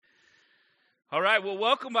All right, well,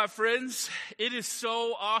 welcome, my friends. It is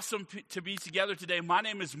so awesome to be together today. My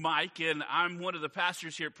name is Mike, and I'm one of the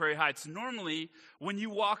pastors here at Prairie Heights. Normally, when you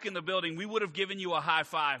walk in the building, we would have given you a high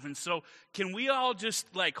five. And so, can we all just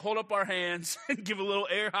hold up our hands and give a little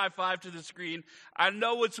air high five to the screen? I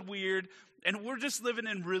know it's weird, and we're just living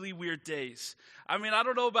in really weird days. I mean, I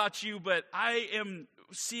don't know about you, but I am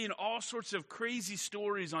seeing all sorts of crazy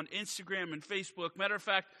stories on Instagram and Facebook. Matter of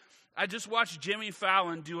fact, I just watched Jimmy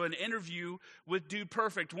Fallon do an interview with Dude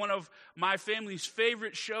Perfect, one of my family's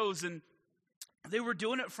favorite shows, and they were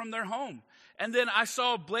doing it from their home. And then I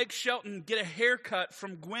saw Blake Shelton get a haircut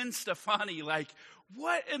from Gwen Stefani.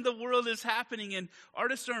 What in the world is happening? And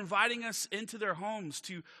artists are inviting us into their homes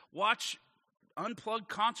to watch unplugged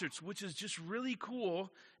concerts, which is just really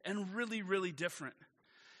cool and really, really different.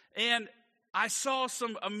 And I saw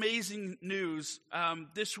some amazing news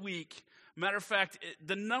this week. Matter of fact,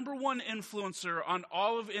 the number one influencer on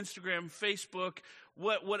all of Instagram, Facebook,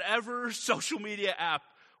 whatever social media app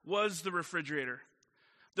was the refrigerator.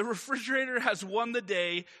 The refrigerator has won the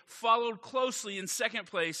day, followed closely in second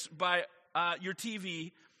place by your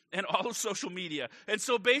TV and all of social media. And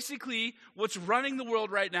so basically, what's running the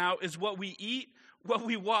world right now is what we eat, what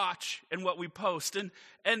we watch, and what we post. And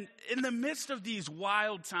in the midst of these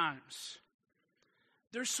wild times,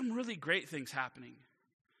 there's some really great things happening.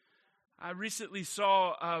 I recently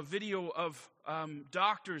saw a video of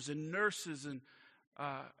doctors and nurses and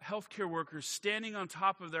healthcare workers standing on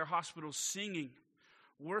top of their hospitals singing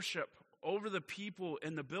worship over the people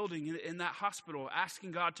in the building in that hospital,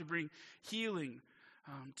 asking God to bring healing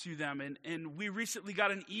to them. And we recently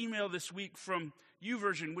got an email this week from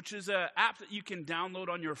YouVersion, which is an app that you can download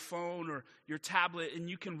on your phone or your tablet, and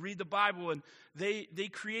you can read the Bible. And they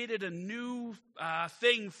created a new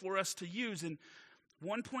thing for us to use, and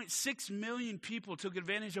 1.6 million people took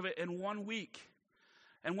advantage of it in 1 week.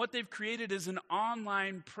 And what they've created is an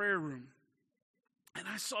online prayer room. And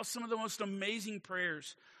I saw some of the most amazing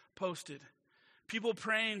prayers posted. People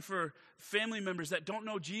praying for family members that don't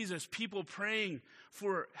know Jesus. People praying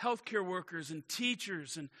for healthcare workers and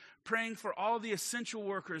teachers, and praying for all the essential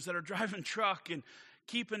workers that are driving truck and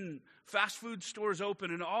keeping fast food stores open,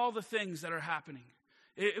 and all the things that are happening.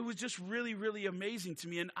 It was just really, really amazing to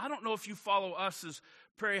me. And I don't know if you follow us as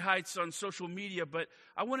Prairie Heights on social media, but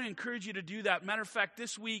I want to encourage you to do that. Matter of fact,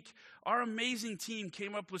 this week, our amazing team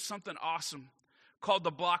came up with something awesome called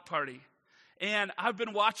the Block Party. And I've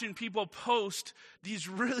been watching people post these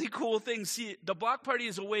really cool things. See, the Block Party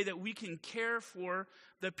is a way that we can care for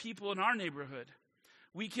the people in our neighborhood.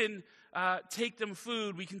 We can take them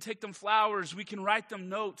food, we can take them flowers, we can write them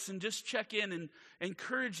notes and just check in and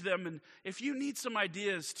encourage them. And if you need some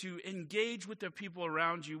ideas to engage with the people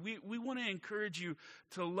around you, we want to encourage you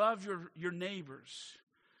to love your neighbors.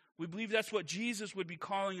 We believe that's what Jesus would be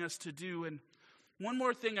calling us to do. And one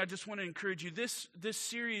more thing I just want to encourage you. This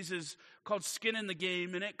series is called Skin in the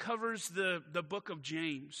Game, and it covers the book of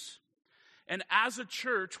James. And as a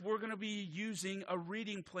church, we're going to be using a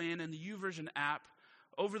reading plan in the YouVersion app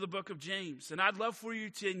over the book of James. And I'd love for you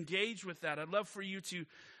to engage with that. I'd love for you to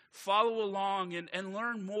follow along and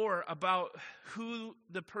learn more about who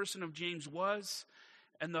the person of James was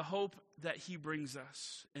and the hope that he brings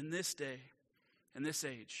us in this day, in this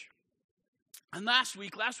age. And last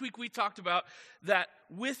week we talked about that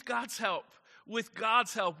with God's help,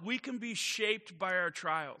 we can be shaped by our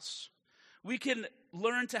trials. We can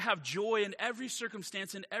learn to have joy in every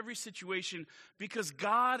circumstance, in every situation, because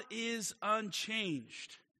God is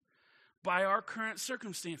unchanged by our current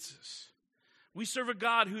circumstances. We serve a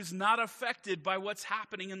God who's not affected by what's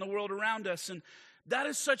happening in the world around us. And that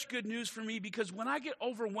is such good news for me, because when I get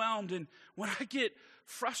overwhelmed and when I get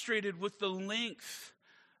frustrated with the length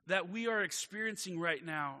that we are experiencing right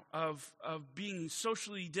now of being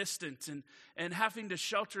socially distant and having to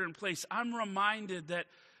shelter in place, I'm reminded that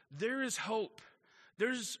there is hope.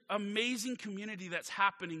 There's amazing community that's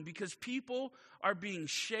happening because people are being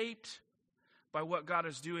shaped by what God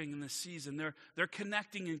is doing in this season. They're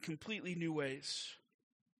connecting in completely new ways.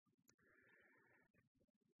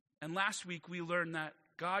 And last week we learned that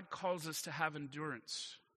God calls us to have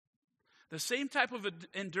endurance. The same type of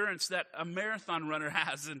endurance that a marathon runner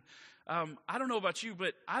has. And I don't know about you,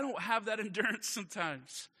 but I don't have that endurance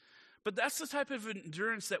sometimes. But that's the type of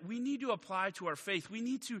endurance that we need to apply to our faith. We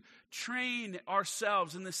need to train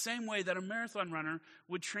ourselves in the same way that a marathon runner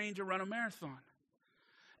would train to run a marathon.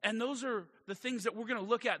 And those are the things that we're going to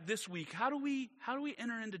look at this week. How do we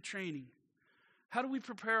enter into training? How do we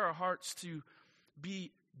prepare our hearts to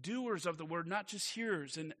be doers of the word, not just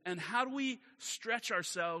hearers? And how do we stretch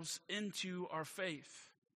ourselves into our faith?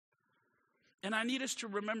 And I need us to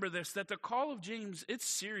remember this, that the call of James, it's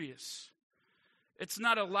serious. It's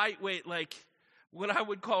not a lightweight, like what I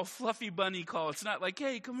would call fluffy bunny call. It's not like,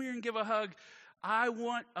 hey, come here and give a hug. I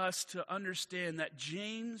want us to understand that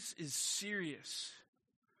James is serious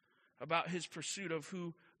about his pursuit of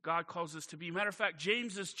who God calls us to be. Matter of fact,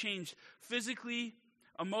 James is changed physically,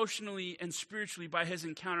 emotionally, and spiritually by his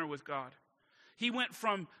encounter with God. He went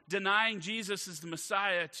from denying Jesus as the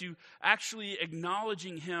Messiah to actually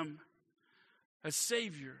acknowledging him as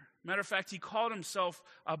Savior. Matter of fact, he called himself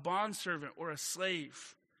a bondservant or a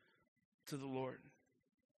slave to the Lord.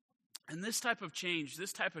 And this type of change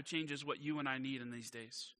is what you and I need in these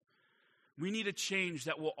days. We need a change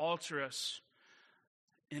that will alter us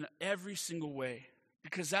in every single way,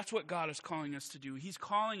 because that's what God is calling us to do. He's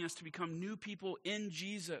calling us to become new people in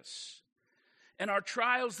Jesus. And our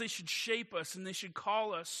trials, they should shape us and they should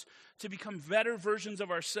call us to become better versions of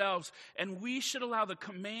ourselves. And we should allow the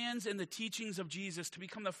commands and the teachings of Jesus to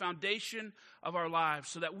become the foundation of our lives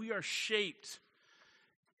so that we are shaped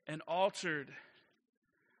and altered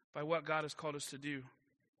by what God has called us to do.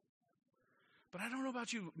 But I don't know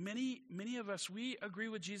about you. Many of us, we agree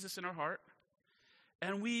with Jesus in our heart.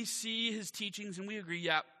 And we see his teachings and we agree,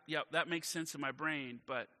 yeah, that makes sense in my brain.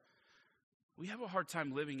 But we have a hard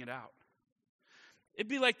time living it out. It'd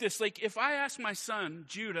be like this. Like if I asked my son,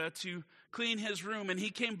 Judah, to clean his room and he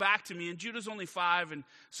came back to me, and Judah's only 5, and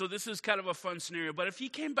so this is kind of a fun scenario. But if he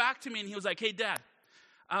came back to me and he was like, hey, Dad,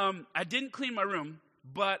 I didn't clean my room,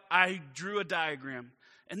 but I drew a diagram.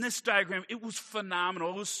 And this diagram, it was phenomenal.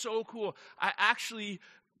 It was so cool. I actually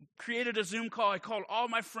created a Zoom call. I called all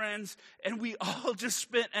my friends, and we all just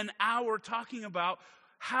spent an hour talking about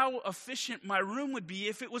how efficient my room would be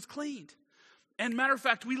if it was cleaned. And matter of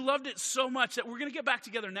fact, we loved it so much that we're going to get back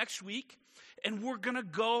together next week, and we're going to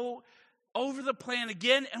go over the plan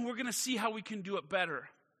again, and we're going to see how we can do it better.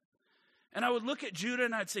 And I would look at Judah,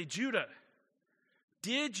 and I'd say, Judah,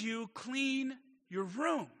 did you clean your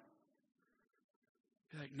room?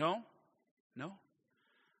 He's like, no.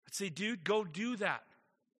 I'd say, dude, go do that.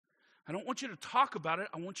 I don't want you to talk about it.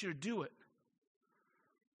 I want you to do it.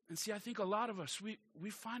 And see, I think a lot of us, we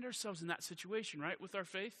find ourselves in that situation, right, with our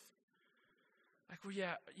faith. Like, well,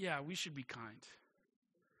 yeah, we should be kind.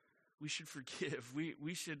 We should forgive.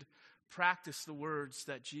 We should practice the words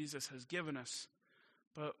that Jesus has given us.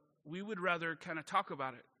 But we would rather kind of talk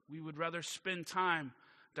about it. We would rather spend time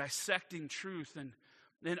dissecting truth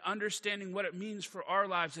and understanding what it means for our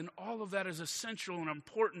lives. And all of that is essential and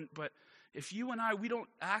important. But if you and I, we don't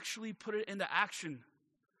actually put it into action,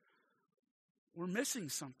 we're missing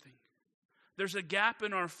something. There's a gap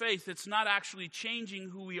in our faith. It's not actually changing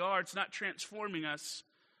who we are. It's not transforming us.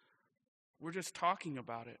 We're just talking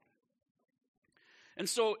about it. And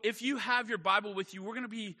so if you have your Bible with you, we're going to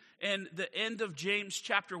be in the end of James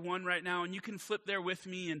chapter 1 right now. And you can flip there with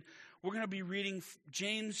me. And we're going to be reading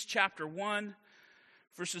James chapter 1,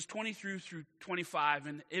 verses 23 through 25.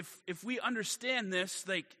 And if we understand this,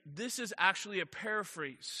 like this is actually a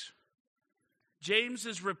paraphrase. James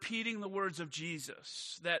is repeating the words of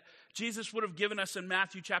Jesus that Jesus would have given us in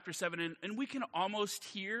Matthew chapter 7. And we can almost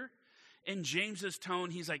hear in James's tone,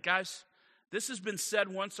 he's like, guys, this has been said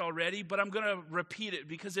once already, but I'm going to repeat it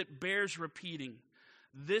because it bears repeating.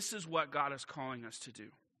 This is what God is calling us to do.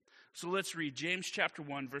 So let's read James chapter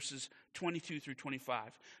 1, verses 22 through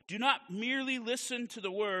 25. Do not merely listen to the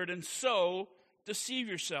word and so deceive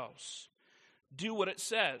yourselves. Do what it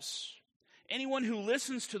says. Anyone who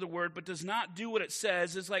listens to the word but does not do what it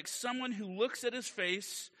says is like someone who looks at his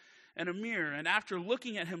face in a mirror and after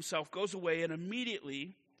looking at himself goes away and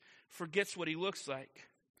immediately forgets what he looks like.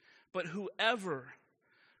 But whoever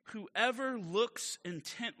looks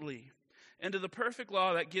intently into the perfect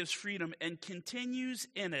law that gives freedom and continues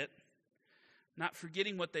in it, not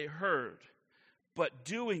forgetting what they heard, but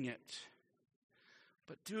doing it,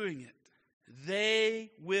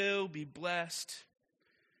 they will be blessed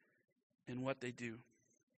in what they do.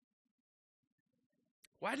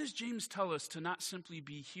 Why does James tell us to not simply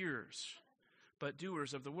be hearers, but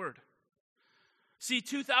doers of the word? See,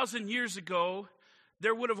 2,000 years ago,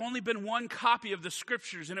 there would have only been one copy of the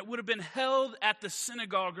scriptures, and it would have been held at the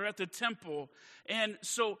synagogue or at the temple. And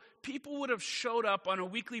so people would have showed up on a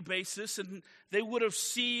weekly basis, and they would have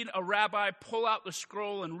seen a rabbi pull out the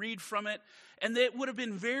scroll and read from it. And it would have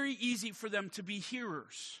been very easy for them to be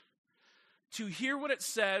hearers, to hear what it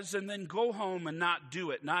says and then go home and not do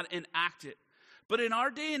it, not enact it. But in our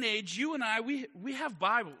day and age, you and I, we have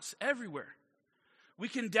Bibles everywhere. We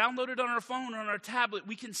can download it on our phone or on our tablet.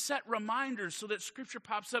 We can set reminders so that scripture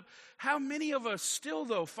pops up. How many of us still,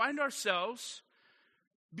 though, find ourselves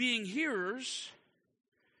being hearers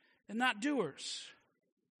and not doers?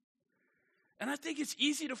 And I think it's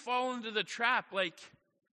easy to fall into the trap. Like,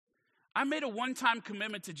 I made a one-time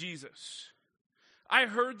commitment to Jesus. I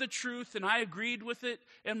heard the truth and I agreed with it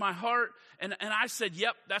in my heart, and I said,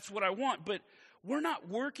 yep, that's what I want. But we're not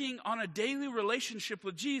working on a daily relationship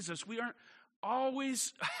with Jesus. We aren't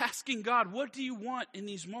always asking God, what do you want in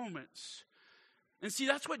these moments? And see,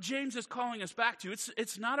 that's what James is calling us back to.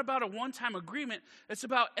 It's not about a one-time agreement. It's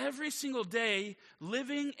about every single day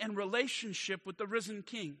living in relationship with the risen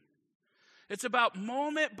King. It's about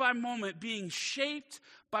moment by moment being shaped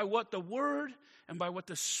by what the Word and by what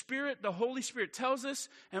the Spirit, the Holy Spirit tells us,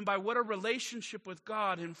 and by what a relationship with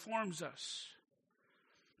God informs us.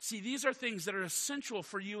 See, these are things that are essential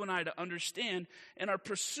for you and I to understand in our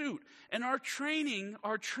pursuit. And our training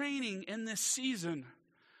in this season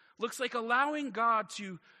looks like allowing God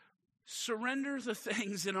to surrender the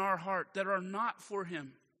things in our heart that are not for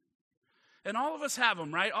Him. And all of us have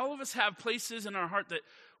them, right? All of us have places in our heart that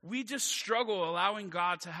we just struggle allowing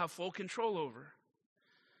God to have full control over.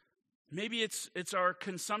 Maybe it's our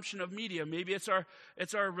consumption of media. Maybe it's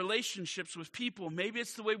our relationships with people. Maybe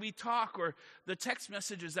it's the way we talk or the text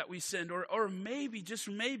messages that we send. Or maybe, just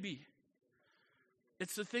maybe,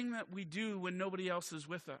 it's the thing that we do when nobody else is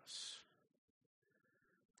with us.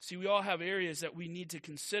 See, we all have areas that we need to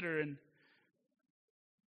consider, and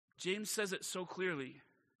James says it so clearly.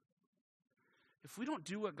 If we don't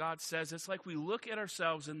do what God says, it's like we look at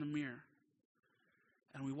ourselves in the mirror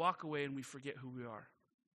and we walk away and we forget who we are.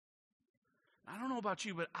 I don't know about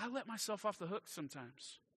you, but I let myself off the hook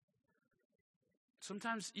sometimes.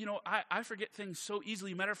 Sometimes, I forget things so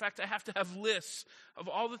easily. Matter of fact, I have to have lists of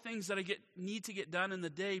all the things that I need to get done in the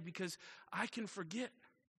day because I can forget.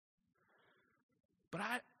 But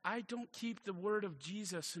I don't keep the word of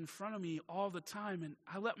Jesus in front of me all the time, and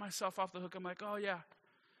I let myself off the hook. I'm like, oh yeah,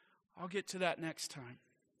 I'll get to that next time.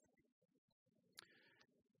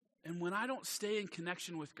 And when I don't stay in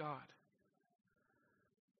connection with God,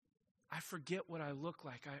 I forget what I look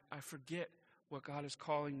like. I forget what God is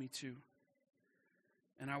calling me to.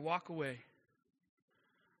 And I walk away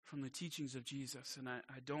from the teachings of Jesus, and I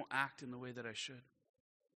don't act in the way that I should.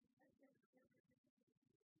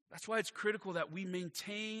 That's why it's critical that we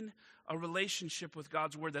maintain a relationship with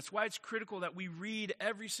God's Word. That's why it's critical that we read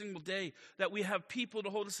every single day, that we have people to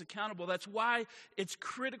hold us accountable. That's why it's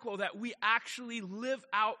critical that we actually live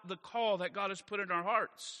out the call that God has put in our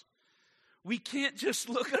hearts. We can't just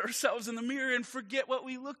look at ourselves in the mirror and forget what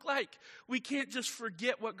we look like. We can't just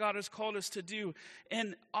forget what God has called us to do.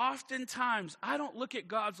 And oftentimes, I don't look at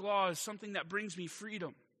God's law as something that brings me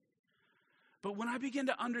freedom. But when I begin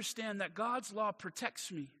to understand that God's law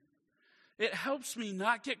protects me, it helps me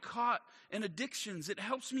not get caught in addictions. It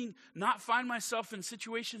helps me not find myself in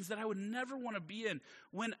situations that I would never want to be in.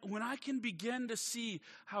 When I can begin to see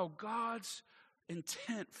how God's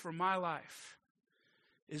intent for my life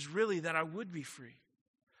is really that I would be free,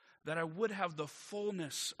 that I would have the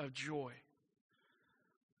fullness of joy.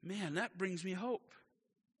 Man, that brings me hope.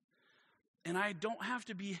 And I don't have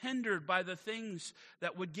to be hindered by the things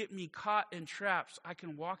that would get me caught in traps. I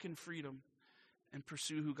can walk in freedom and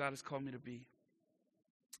pursue who God has called me to be.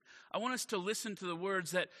 I want us to listen to the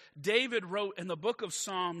words that David wrote in the book of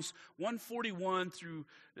Psalms 141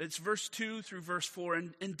 it's verse 2 through verse 4.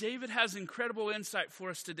 And David has incredible insight for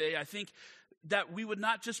us today. I think that we would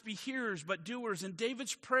not just be hearers, but doers. And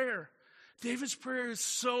David's prayer is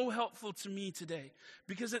so helpful to me today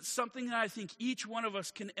because it's something that I think each one of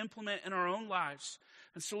us can implement in our own lives.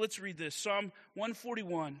 And so let's read this. Psalm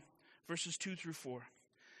 141, verses 2 through 4.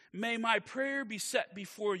 May my prayer be set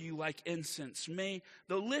before you like incense. May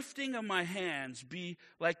the lifting of my hands be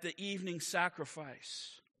like the evening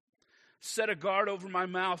sacrifice. Set a guard over my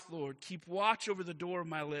mouth, Lord. Keep watch over the door of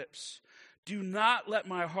my lips. Do not let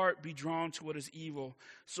my heart be drawn to what is evil,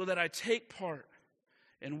 so that I take part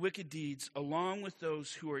in wicked deeds along with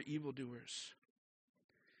those who are evildoers.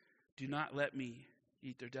 Do not let me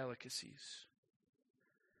eat their delicacies.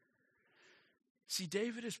 See,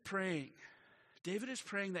 David is praying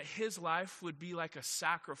that his life would be like a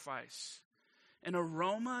sacrifice, an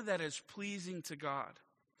aroma that is pleasing to God.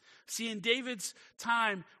 See, in David's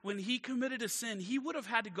time, when he committed a sin, he would have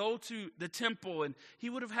had to go to the temple and he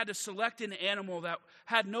would have had to select an animal that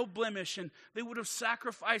had no blemish, and they would have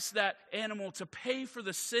sacrificed that animal to pay for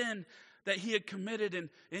the sin that he had committed.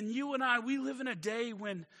 And you and I, we live in a day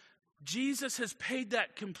when Jesus has paid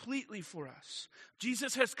that completely for us.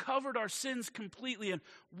 Jesus has covered our sins completely, and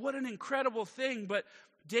what an incredible thing. But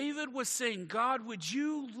David was saying, God, would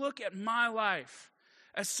you look at my life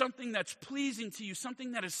as something that's pleasing to you,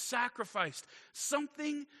 something that is sacrificed,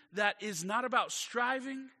 something that is not about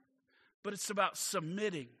striving, but it's about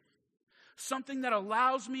submitting. Something that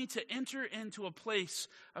allows me to enter into a place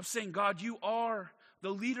of saying, God, you are the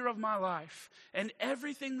leader of my life, and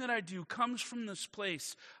everything that I do comes from this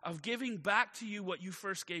place of giving back to you what you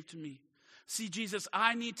first gave to me. See, Jesus,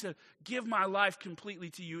 I need to give my life completely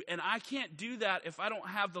to you, and I can't do that if I don't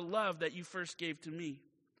have the love that you first gave to me.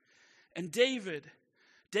 And David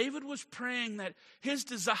was praying that his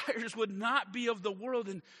desires would not be of the world.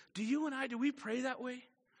 And do you and I, do we pray that way?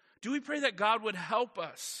 Do we pray that God would help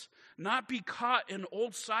us not be caught in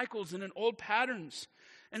old cycles and in old patterns?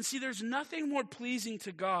 And see, there's nothing more pleasing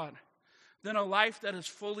to God than a life that is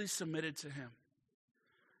fully submitted to him.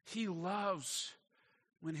 He loves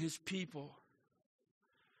when his people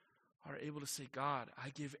are able to say, God, I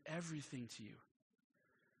give everything to you.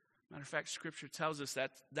 Matter of fact, Scripture tells us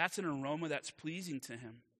that that's an aroma that's pleasing to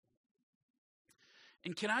him.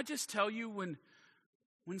 And can I just tell you, when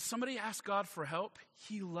somebody asks God for help,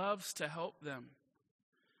 he loves to help them.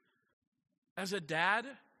 As a dad,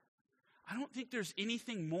 I don't think there's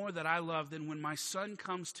anything more that I love than when my son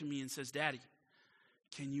comes to me and says, Daddy,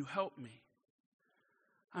 can you help me?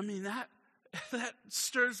 I mean, that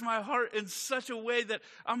stirs my heart in such a way that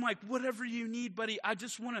I'm like, whatever you need, buddy, I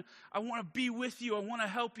want to be with you. I want to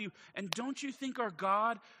help you. And don't you think our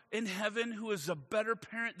God in heaven, who is a better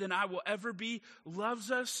parent than I will ever be,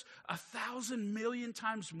 loves us 1,000 million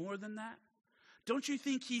times more than that? Don't you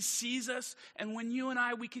think he sees us? And when you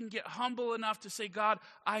and we can get humble enough to say, God,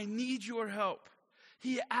 I need your help.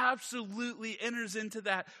 He absolutely enters into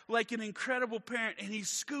that like an incredible parent, and he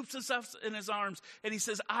scoops us up in his arms, and he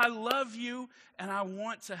says, I love you, and I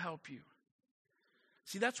want to help you.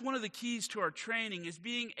 See, that's one of the keys to our training, is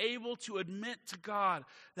being able to admit to God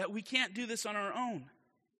that we can't do this on our own.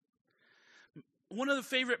 One of the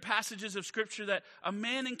favorite passages of Scripture, that a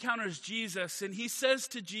man encounters Jesus, and he says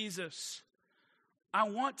to Jesus, I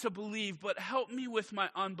want to believe, but help me with my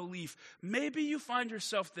unbelief. Maybe you find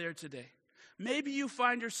yourself there today. Maybe you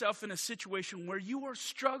find yourself in a situation where you are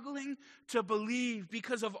struggling to believe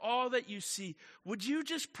because of all that you see. Would you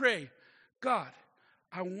just pray, God,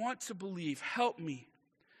 I want to believe. Help me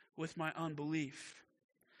with my unbelief.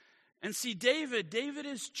 And see, David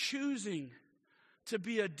is choosing to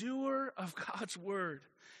be a doer of God's word.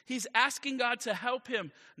 He's asking God to help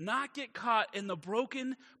him not get caught in the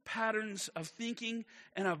broken patterns of thinking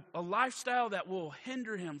and a lifestyle that will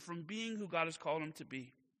hinder him from being who God has called him to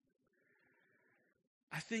be.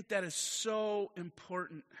 I think that is so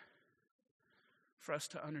important for us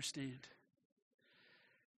to understand.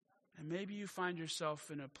 And maybe you find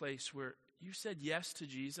yourself in a place where you said yes to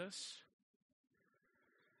Jesus,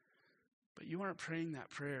 but you aren't praying that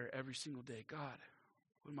prayer every single day. God,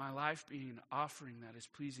 would my life be an offering that is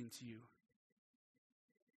pleasing to you?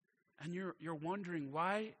 And you're wondering,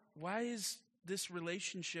 why is this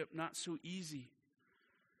relationship not so easy?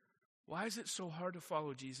 Why is it so hard to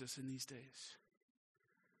follow Jesus in these days?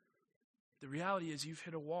 The reality is you've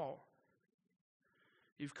hit a wall.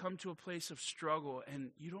 You've come to a place of struggle, and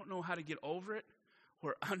you don't know how to get over it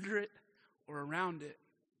or under it or around it.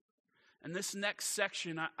 And this next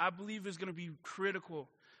section, I believe, is going to be critical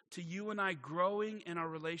to you and I growing in our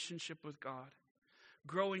relationship with God,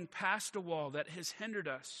 growing past a wall that has hindered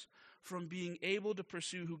us from being able to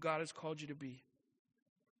pursue who God has called you to be.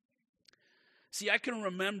 See, I can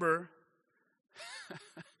remember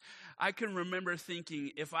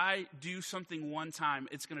thinking, if I do something one time,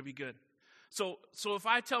 it's going to be good. So if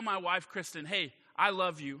I tell my wife, Kristen, hey, I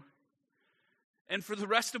love you, and for the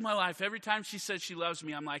rest of my life, every time she says she loves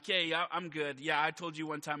me, I'm like, hey, I'm good. Yeah, I told you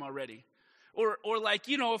one time already. Or like,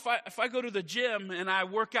 if I go to the gym and I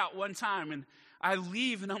work out one time and I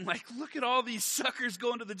leave and I'm like, look at all these suckers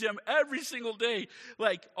going to the gym every single day.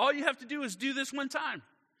 Like, all you have to do is do this one time.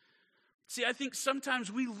 See, I think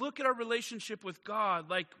sometimes we look at our relationship with God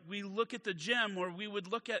like we look at the gym, or we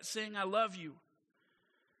would look at saying, I love you.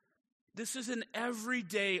 This is an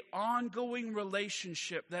everyday, ongoing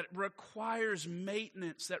relationship that requires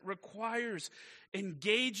maintenance, that requires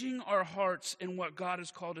engaging our hearts in what God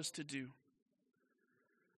has called us to do.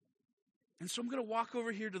 And so I'm going to walk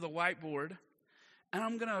over here to the whiteboard, and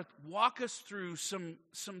I'm going to walk us through some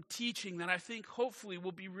teaching that I think hopefully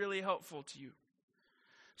will be really helpful to you.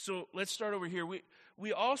 So let's start over here.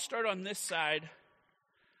 We all start on this side,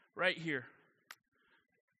 right here.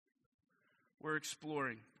 We're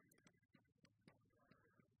exploring.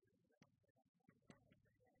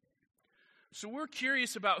 So we're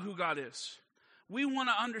curious about who God is. We want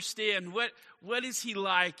to understand what is he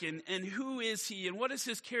like, and who is he, and what is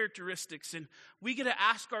his characteristics. And we get to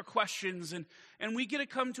ask our questions, and we get to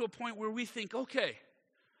come to a point where we think, okay,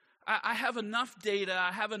 I have enough data,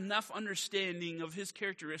 I have enough understanding of his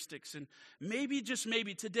characteristics, and maybe, just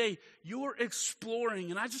maybe today, you're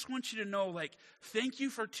exploring, and I just want you to know, thank you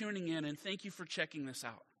for tuning in, and thank you for checking this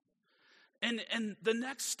out. And the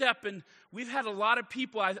next step, and we've had a lot of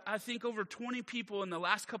people, I think over 20 people in the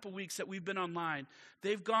last couple weeks that we've been online,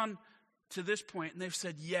 they've gone to this point, and they've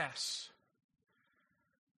said yes.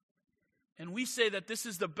 And we say that this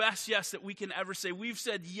is the best yes that we can ever say. We've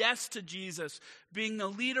said yes to Jesus being the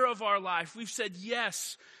leader of our life. We've said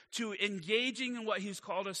yes to engaging in what he's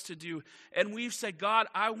called us to do. And we've said, God,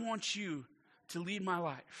 I want you to lead my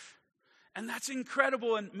life. And that's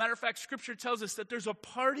incredible. And matter of fact, Scripture tells us that there's a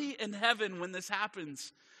party in heaven when this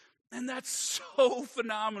happens. And that's so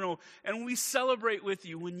phenomenal. And we celebrate with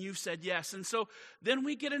you when you've said yes. And so then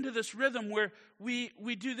we get into this rhythm where we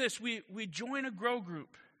do this. We join a grow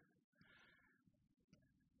group.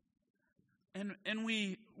 And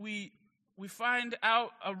we find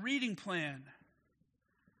out a reading plan.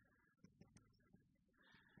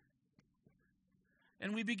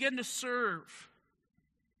 And we begin to serve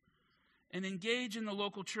and engage in the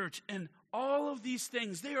local church. And all of these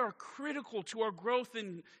things, they are critical to our growth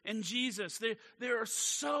in Jesus. They are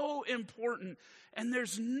so important, and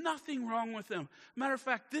there's nothing wrong with them. Matter of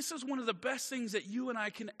fact, this is one of the best things that you and I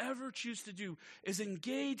can ever choose to do, is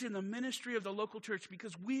engage in the ministry of the local church,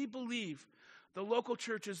 because we believe the local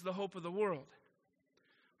church is the hope of the world.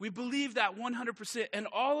 We believe that 100%. And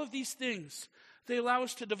all of these things, they allow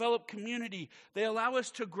us to develop community. They allow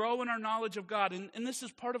us to grow in our knowledge of God. And this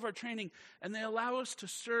is part of our training. And they allow us to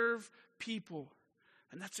serve people.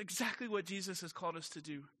 And that's exactly what Jesus has called us to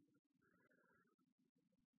do.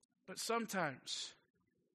 But sometimes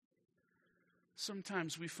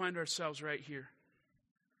we find ourselves right here,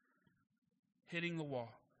 hitting the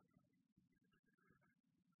wall.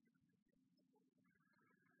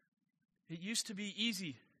 It used to be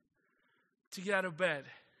easy to get out of bed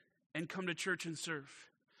and come to church and serve.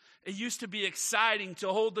 It used to be exciting to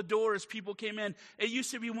hold the door as people came in. It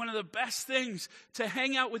used to be one of the best things to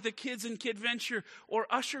hang out with the kids in Kid Venture or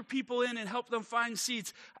usher people in and help them find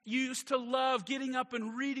seats. You used to love getting up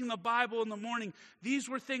and reading the Bible in the morning. These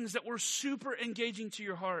were things that were super engaging to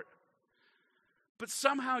your heart. But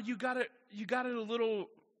somehow you got it a little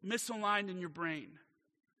misaligned in your brain.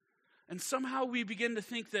 And somehow we begin to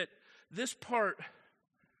think that this part,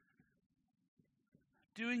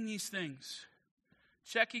 doing these things,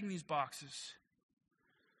 checking these boxes,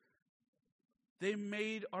 they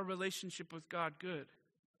made our relationship with God good.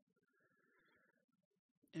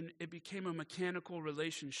 And it became a mechanical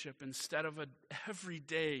relationship instead of an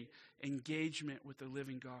everyday engagement with the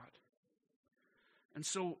living God. And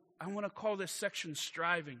so I want to call this section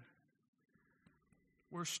striving.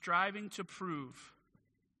 We're striving to prove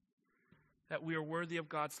that we are worthy of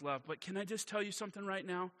God's love. But can I just tell you something right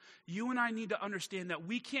now? You and I need to understand that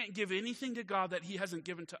we can't give anything to God that he hasn't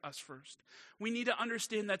given to us first. We need to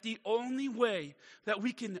understand that the only way that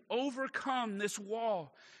we can overcome this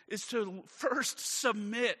wall is to first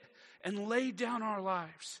submit and lay down our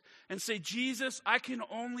lives and say, Jesus, I can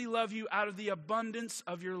only love you out of the abundance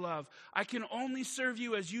of your love. I can only serve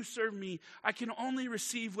you as you serve me. I can only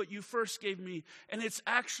receive what you first gave me. And it's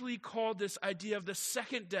actually called this idea of the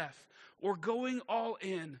second death, or going all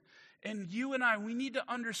in. And you and I, we need to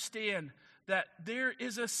understand that there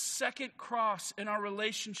is a second cross in our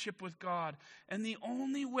relationship with God. And the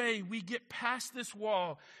only way we get past this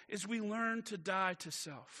wall is we learn to die to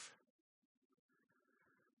self.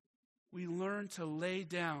 We learn to lay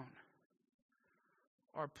down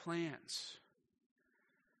our plans.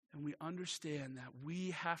 And we understand that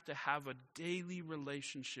we have to have a daily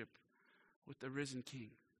relationship with the risen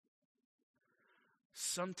King.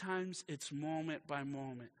 Sometimes it's moment by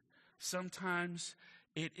moment. Sometimes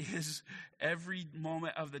it is every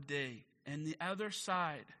moment of the day. And the other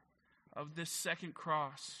side of this second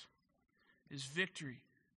cross is victory,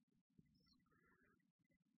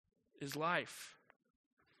 is life.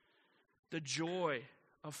 The joy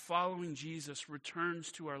of following Jesus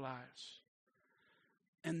returns to our lives.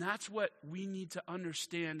 And that's what we need to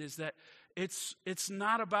understand, is that it's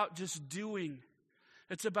not about just doing.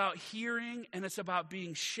 It's about hearing, and it's about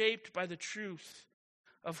being shaped by the truth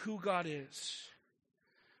of who God is.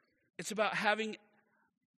 It's about having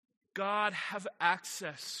God have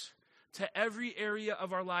access to every area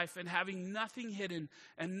of our life and having nothing hidden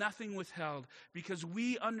and nothing withheld, because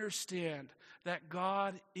we understand that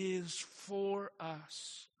God is for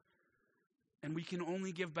us, and we can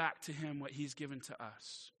only give back to him what he's given to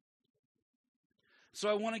us. So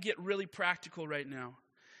I want to get really practical right now.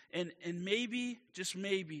 And maybe, just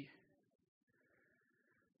maybe,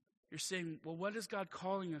 you're saying, well, what is God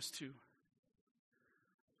calling us to?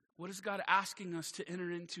 What is God asking us to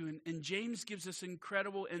enter into? And James gives us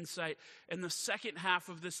incredible insight in the second half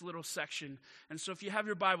of this little section. And so if you have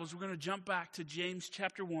your Bibles, we're going to jump back to James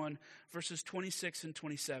chapter 1, verses 26 and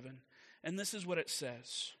 27. And this is what it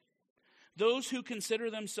says. Those who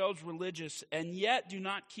consider themselves religious and yet do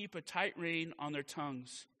not keep a tight rein on their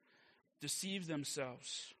tongues deceive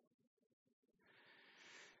themselves.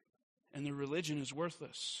 And their religion is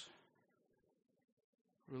worthless.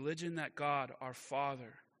 Religion that God, our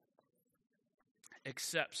Father,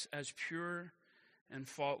 accepts as pure and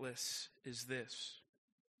faultless is this: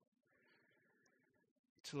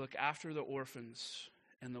 to look after the orphans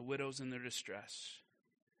and the widows in their distress,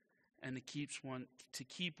 and to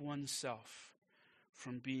keep oneself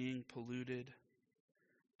from being polluted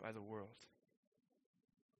by the world.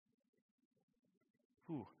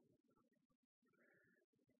 Whew.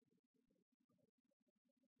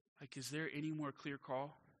 Like, is there any more clear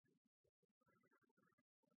call?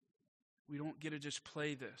 We don't get to just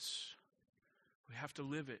play this. We have to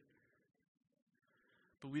live it.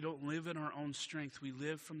 But we don't live in our own strength. We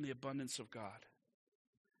live from the abundance of God.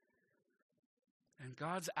 And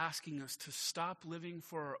God's asking us to stop living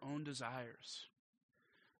for our own desires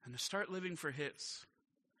and to start living for His.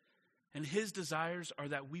 And His desires are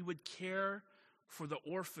that we would care for the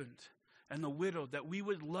orphaned and the widowed, that we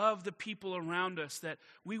would love the people around us, that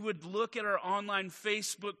we would look at our online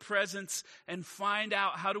Facebook presence and find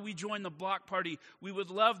out, how do we join the block party? We would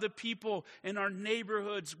love the people in our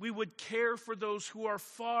neighborhoods. We would care for those who are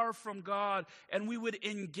far from God, and we would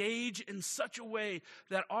engage in such a way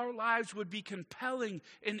that our lives would be compelling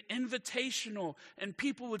and invitational, and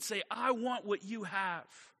people would say, I want what you have.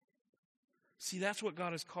 See, that's what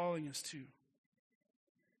God is calling us to.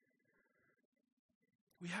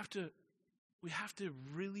 We have to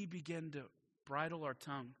really begin to bridle our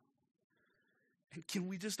tongue. And can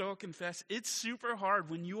we just all confess, it's super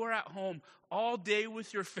hard when you are at home all day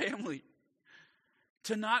with your family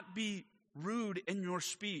to not be rude in your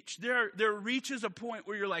speech. There reaches a point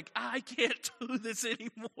where you're like, I can't do this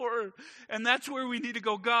anymore. And that's where we need to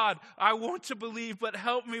go, God, I want to believe, but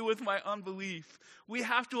help me with my unbelief. We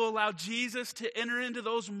have to allow Jesus to enter into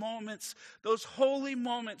those moments, those holy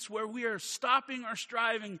moments where we are stopping our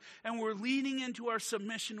striving and we're leaning into our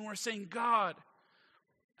submission and we're saying, God,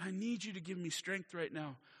 I need you to give me strength right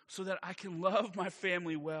now so that I can love my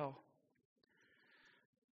family well.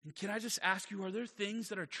 And can I just ask you, are there things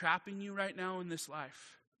that are trapping you right now in this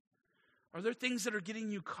life? Are there things that are getting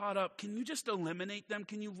you caught up? Can you just eliminate them?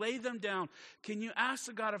 Can you lay them down? Can you ask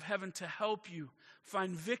the God of heaven to help you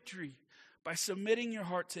find victory by submitting your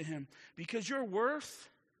heart to Him? Because your worth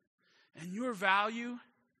and your value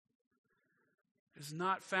is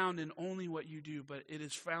not found in only what you do, but it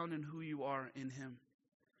is found in who you are in Him.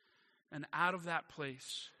 And out of that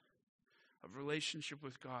place of relationship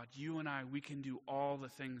with God, you and I, we can do all the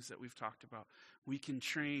things that we've talked about. We can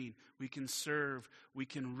train, we can serve, we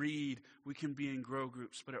can read, we can be in grow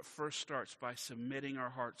groups, but it first starts by submitting our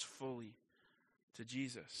hearts fully to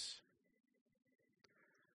Jesus.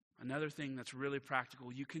 Another thing that's really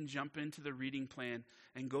practical, you can jump into the reading plan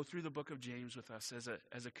and go through the book of James with us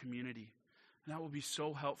as a community. And that will be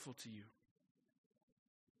so helpful to you.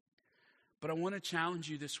 But I want to challenge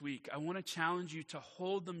you this week. I want to challenge you to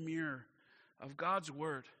hold the mirror of God's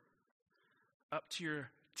word up to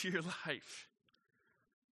your life.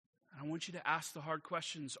 And I want you to ask the hard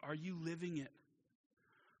questions. Are you living it?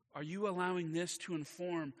 Are you allowing this to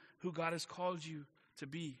inform who God has called you to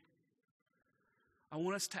be? I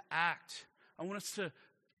want us to act. I want us to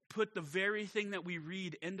put the very thing that we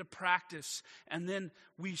read into practice, and then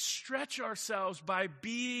we stretch ourselves by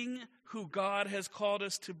being who God has called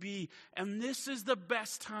us to be. And this is the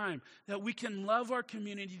best time that we can love our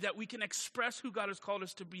community, that we can express who God has called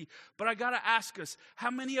us to be. But I got to ask us,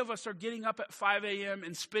 how many of us are getting up at 5 a.m.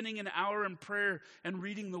 and spending an hour in prayer and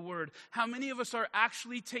reading the Word? How many of us are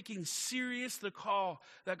actually taking serious the call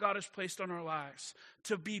that God has placed on our lives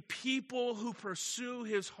to be people who pursue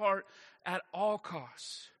His heart at all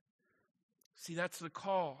costs? See, that's the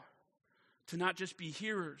call, to not just be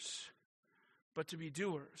hearers, but to be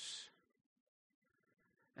doers.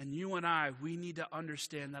 And you and I, we need to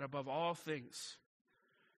understand that above all things,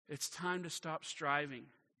 it's time to stop striving.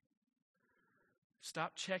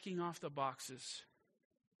 Stop checking off the boxes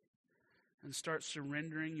and start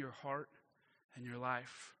surrendering your heart and your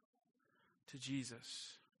life to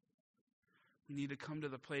Jesus. We need to come to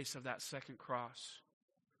the place of that second cross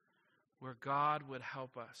where God would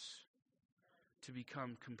help us to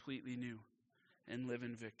become completely new and live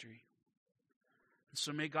in victory. And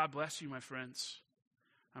so may God bless you, my friends.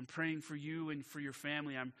 I'm praying for you and for your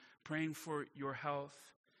family. I'm praying for your health.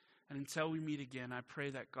 And until we meet again, I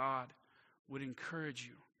pray that God would encourage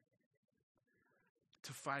you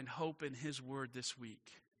to find hope in his word this week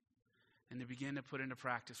and to begin to put into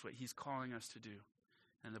practice what he's calling us to do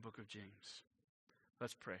in the book of James.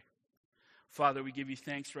 Let's pray. Father, we give you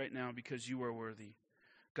thanks right now because you are worthy.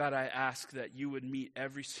 God, I ask that you would meet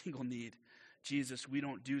every single need. Jesus, we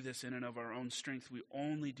don't do this in and of our own strength. We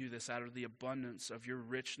only do this out of the abundance of your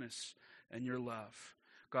richness and your love.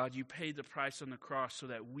 God, you paid the price on the cross so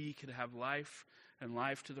that we could have life and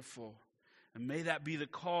life to the full. And may that be the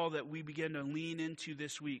call that we begin to lean into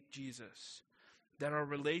this week, Jesus. That our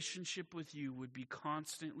relationship with you would be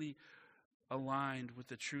constantly aligned with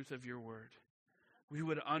the truth of your word. We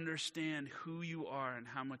would understand who you are and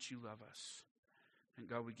how much you love us. And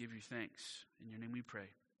God, we give you thanks. In your name we pray.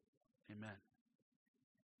 Amen.